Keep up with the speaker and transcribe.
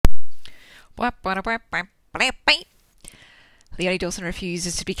Leonie Dawson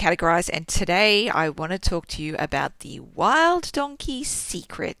refuses to be categorized, and today I want to talk to you about the wild donkey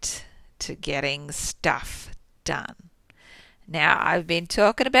secret to getting stuff done. Now, I've been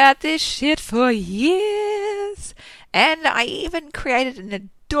talking about this shit for years, and I even created an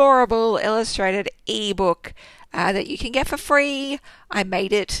adorable illustrated ebook that you can get for free. I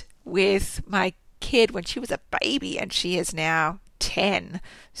made it with my kid when she was a baby, and she is now 10.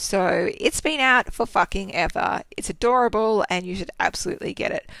 So it's been out for fucking ever. It's adorable and you should absolutely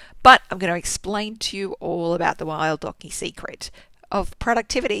get it. But I'm going to explain to you all about the wild donkey secret of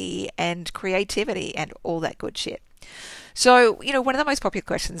productivity and creativity and all that good shit. So, one of the most popular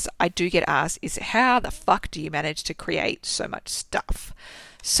questions I do get asked is how the fuck do you manage to create so much stuff?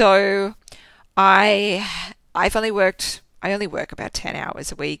 So I only work about 10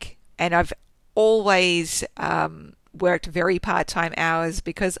 hours a week, and I've always worked very part-time hours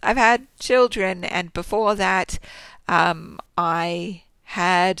because I've had children, and before that I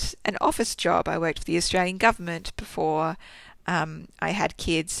had an office job. I worked for the Australian government before I had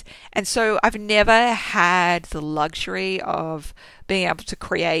kids, and so I've never had the luxury of being able to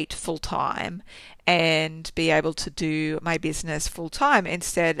create full-time and be able to do my business full-time.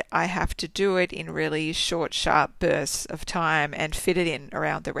 Instead, I have to do it in really short, sharp bursts of time and fit it in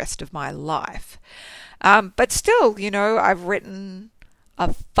around the rest of my life. But still, I've written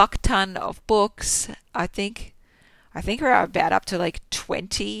a fuck ton of books. I think we're about up to like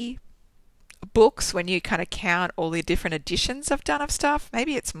 20 books when you kind of count all the different editions I've done of stuff.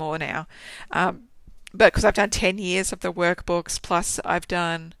 Maybe it's more now. But because I've done 10 years of the workbooks, plus I've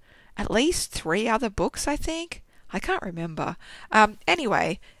done at least 3 other books, I think. I can't remember.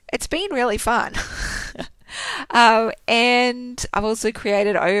 Anyway, it's been really fun. And I've also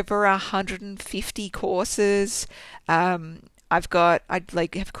created over 150 courses. I've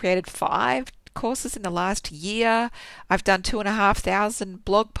created 5 courses in the last year. I've done 2,500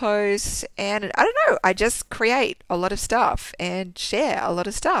 blog posts, and I don't know, I just create a lot of stuff and share a lot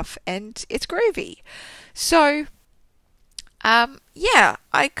of stuff, and it's groovy. So,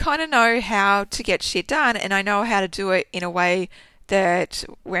 I kind of know how to get shit done, and I know how to do it in a way that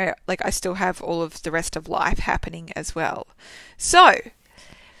where I still have all of the rest of life happening as well. So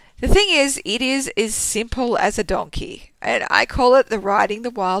the thing is, it is as simple as a donkey, and I call it the riding the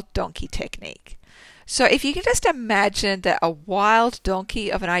wild donkey technique. So if you can just imagine that a wild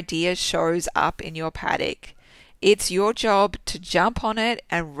donkey of an idea shows up in your paddock, it's your job to jump on it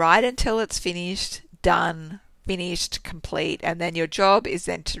and ride until it's finished, done, finished, complete, and then your job is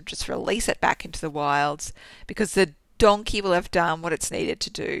then to just release it back into the wilds, because the donkey will have done what it's needed to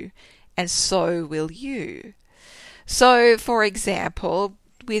do, and so will you. So, for example,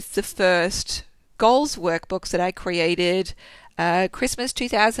 with the first goals workbooks that I created, Christmas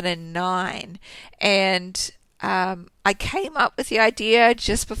 2009, and I came up with the idea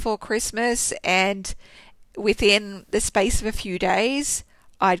just before Christmas, and within the space of a few days,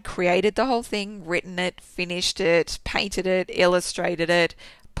 I'd created the whole thing, written it, finished it, painted it, illustrated it,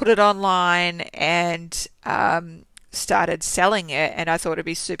 put it online, and started selling it. And I thought it'd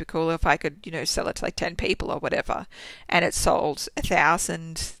be super cool if I could, sell it to like 10 people or whatever. And it sold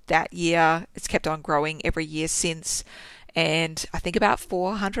 1,000 that year. It's kept on growing every year since. And I think about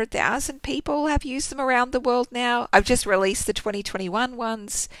 400,000 people have used them around the world now. I've just released the 2021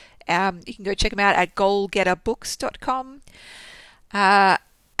 ones. You can go check them out at goalgetterbooks.com.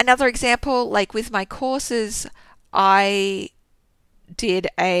 Another example, like with my courses, I did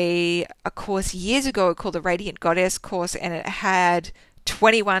a course years ago called the Radiant Goddess course, and it had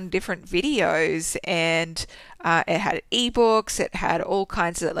 21 different videos, and it had ebooks, it had all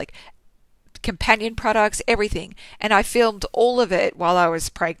kinds of companion products, everything. And I filmed all of it while I was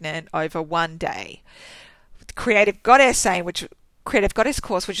pregnant over one day. The Creative Goddess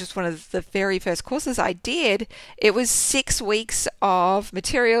course, which was one of the very first courses I did, it was 6 weeks of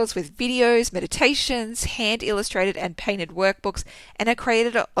materials with videos, meditations, hand illustrated and painted workbooks, and I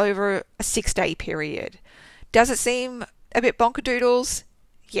created it over a 6-day period. Does it seem a bit bonkerdoodles?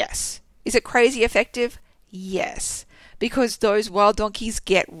 Yes. Is it crazy effective? Yes. Because those wild donkeys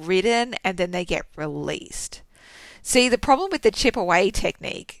get ridden and then they get released. See, the problem with the chip away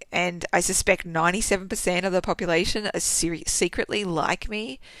technique, and I suspect 97% of the population are secretly like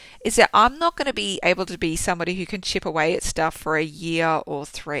me, is that I'm not going to be able to be somebody who can chip away at stuff for a year or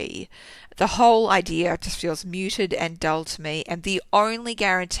 3. The whole idea just feels muted and dull to me, and the only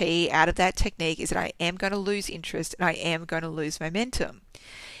guarantee out of that technique is that I am going to lose interest and I am going to lose momentum.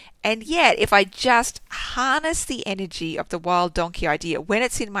 And yet, if I just harness the energy of the wild donkey idea when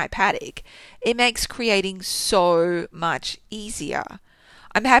it's in my paddock, it makes creating so much easier.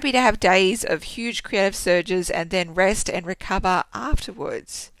 I'm happy to have days of huge creative surges and then rest and recover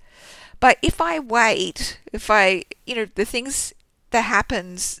afterwards. But if I wait, the things that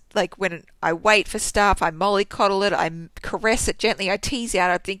happens, like when I wait for stuff, I mollycoddle it, I caress it gently, I tease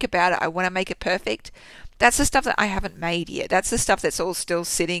out, I think about it, I want to make it perfect. That's the stuff that I haven't made yet. That's the stuff that's all still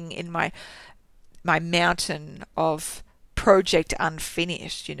sitting in my mountain of project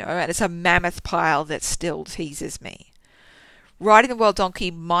unfinished, and it's a mammoth pile that still teases me. Riding the Wild Donkey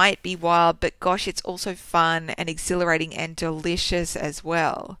might be wild, but gosh, it's also fun and exhilarating and delicious as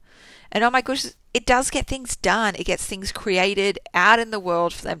well. And oh my gosh, it does get things done. It gets things created out in the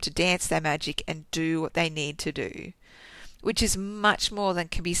world for them to dance their magic and do what they need to do, which is much more than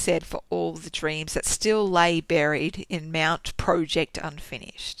can be said for all the dreams that still lay buried in Mount Project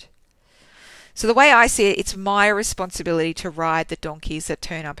Unfinished. So the way I see it, it's my responsibility to ride the donkeys that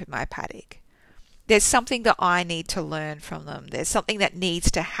turn up in my paddock. There's something that I need to learn from them. There's something that needs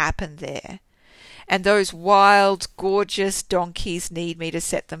to happen there. And those wild, gorgeous donkeys need me to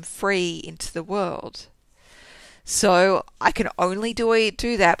set them free into the world. So I can only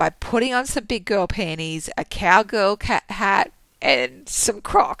do that by putting on some big girl panties, a cowgirl hat, and some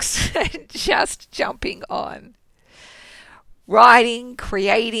Crocs, and just jumping on. Riding,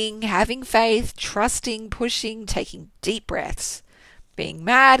 creating, having faith, trusting, pushing, taking deep breaths, being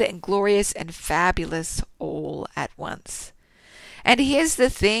mad and glorious and fabulous all at once. And here's the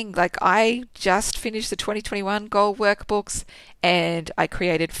thing, I just finished the 2021 goal workbooks and I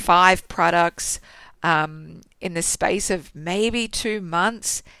created 5 products in the space of maybe 2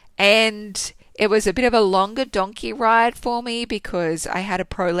 months, and it was a bit of a longer donkey ride for me because I had a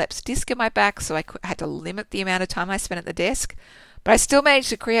prolapse disc in my back, so I had to limit the amount of time I spent at the desk. But I still managed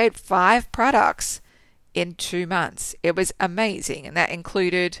to create 5 products in 2 months. It was amazing, and that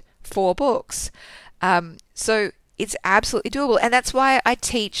included 4 books. So it's absolutely doable, and that's why I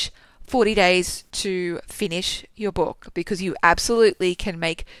teach 40 days to finish your book, because you absolutely can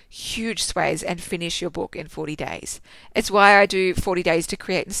make huge sways and finish your book in 40 days. It's why I do 40 days to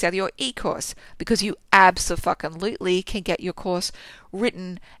create and sell your e-course, because you absolutely can get your course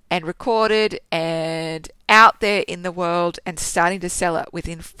written and recorded and out there in the world and starting to sell it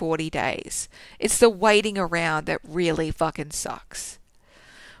within 40 days. It's the waiting around that really fucking sucks.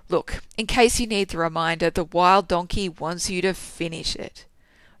 Look, in case you need the reminder, the Wild Donkey wants you to finish it.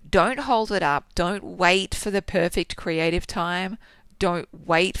 Don't hold it up. Don't wait for the perfect creative time. Don't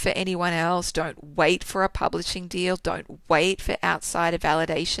wait for anyone else. Don't wait for a publishing deal. Don't wait for outsider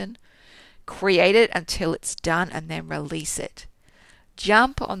validation. Create it until it's done and then release it.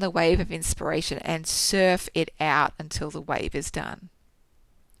 Jump on the wave of inspiration and surf it out until the wave is done.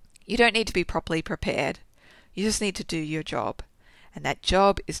 You don't need to be properly prepared. You just need to do your job. And that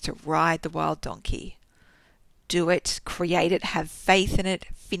job is to ride the Wild Donkey. Do it, create it, have faith in it,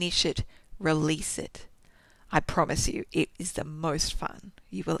 finish it, release it. I promise you, it is the most fun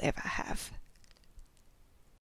you will ever have.